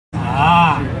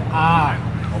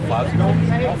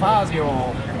Fazio.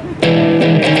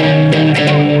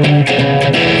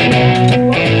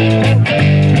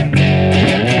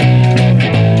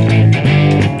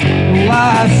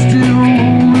 Lie still,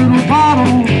 little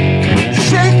bottle,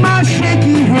 shake my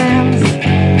shaky hands.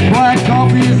 Black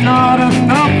coffee's not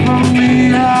enough for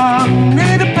me. I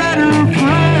need a better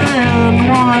friend.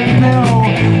 One pill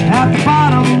at the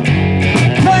bottom,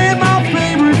 playing my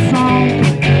favorite song.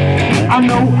 I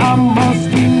know I must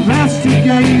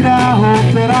investigate. I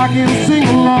hope that I can sing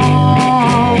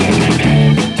along.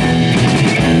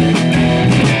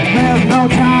 There's no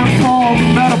time for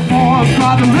metaphors.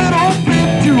 Got a little bit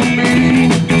to me.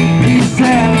 He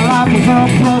said life was a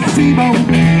placebo,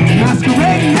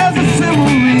 masquerading as a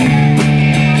simile.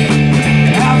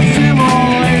 As a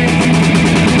simile.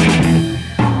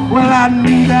 Well, I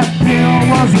knew that pill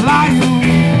was lying,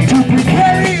 too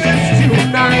precarious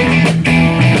tonight.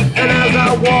 And as I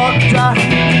walked, I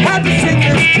had to sing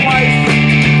this twice.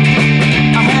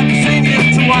 I had to sing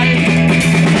it twice.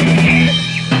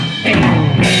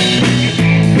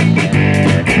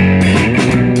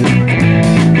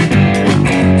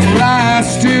 Lie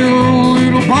still,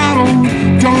 little bottle,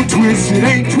 don't twist, it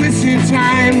ain't twisting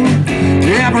time.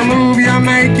 Every move you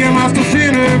make, you must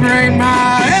disintegrate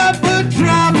my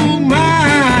ever-troubled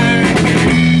mind.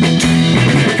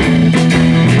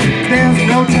 There's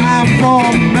no time for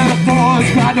metaphors,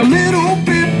 got a little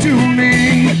bit to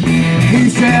me. He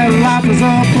said life is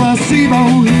a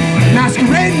placebo,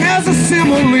 masquerading as a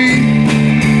simile.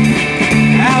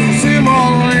 As a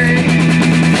simile.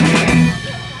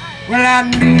 Well, I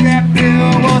knew that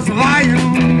pill was lying,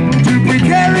 too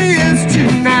precarious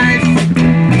tonight.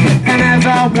 And as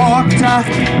I walked, I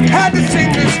had to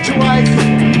sing this twice.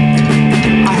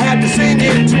 I had to sing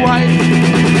it twice.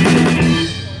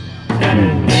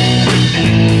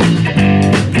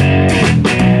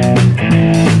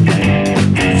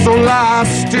 So lie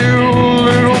still,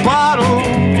 little bottle,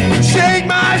 shake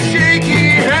my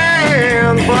shaky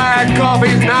hand. Black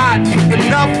coffee's not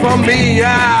enough for me.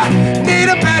 I need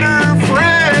a better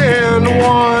friend.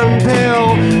 One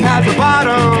pill at the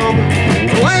bottom,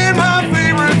 playing my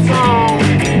favorite song.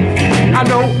 I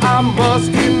know I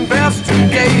must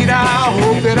investigate. I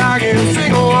hope that I can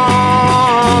sing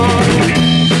along.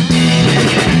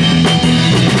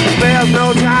 There's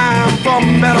no time for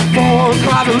metaphors,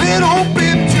 got a little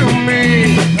bit to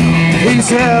me. He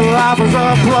said life was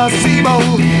a placebo,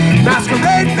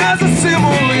 masquerading as a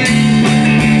simile.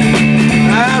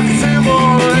 As a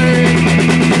simile.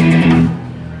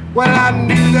 Well, I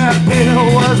knew that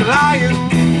pill was lying,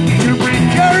 too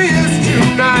precarious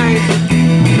tonight.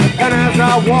 And as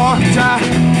I walked, I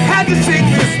had to sing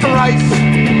this thrice.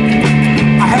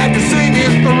 I had to sing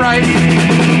it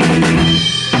thrice.